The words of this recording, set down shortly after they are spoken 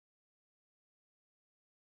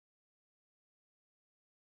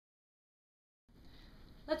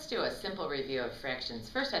Let's do a simple review of fractions.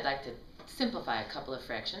 First, I'd like to simplify a couple of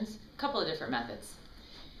fractions, a couple of different methods.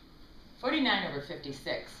 49 over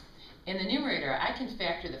 56. In the numerator, I can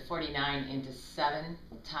factor the 49 into 7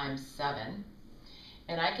 times 7,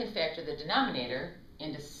 and I can factor the denominator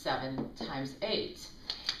into 7 times 8.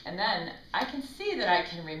 And then I can see that I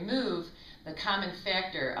can remove the common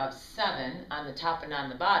factor of 7 on the top and on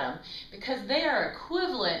the bottom because they are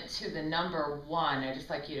equivalent to the number 1. I'd just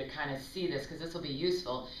like you to kind of see this because this will be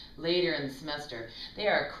useful later in the semester. They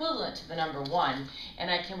are equivalent to the number 1, and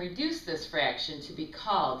I can reduce this fraction to be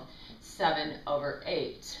called 7 over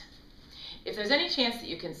 8. If there's any chance that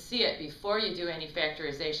you can see it before you do any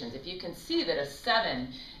factorizations, if you can see that a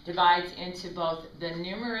 7 divides into both the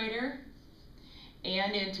numerator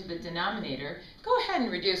and into the denominator, go ahead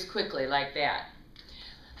and reduce quickly like that.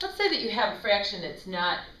 Let's say that you have a fraction that's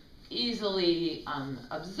not easily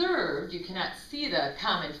observed. You cannot see the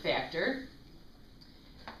common factor,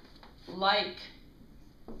 like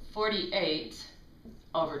 48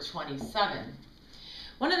 over 27.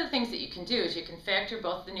 One of the things that you can do is you can factor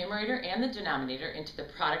both the numerator and the denominator into the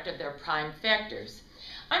product of their prime factors.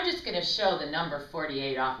 I'm just going to show the number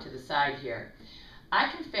 48 off to the side here. I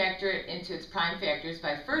can factor it into its prime factors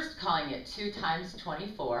by first calling it 2 times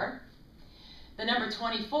 24. The number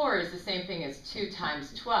 24 is the same thing as 2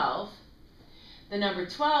 times 12. The number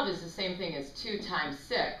 12 is the same thing as 2 times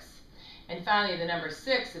 6. And finally, the number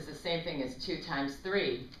 6 is the same thing as 2 times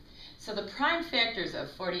 3. So the prime factors of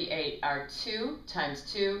 48 are 2 times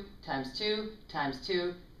 2 times 2 times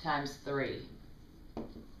 2 times 3.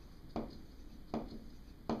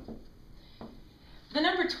 The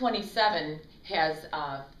number 27 has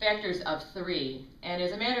factors of 3, and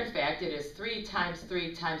as a matter of fact, it is 3 times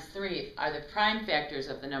 3 times 3 are the prime factors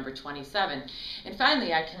of the number 27. And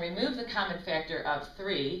finally, I can remove the common factor of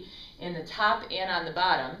 3 in the top and on the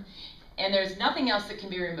bottom, and there's nothing else that can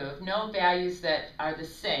be removed, no values that are the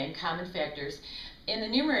same, common factors. In the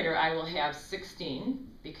numerator, I will have 16,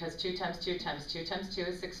 because 2 times 2 times 2 times 2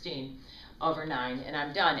 is 16, over 9, and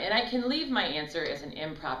I'm done. And I can leave my answer as an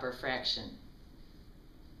improper fraction.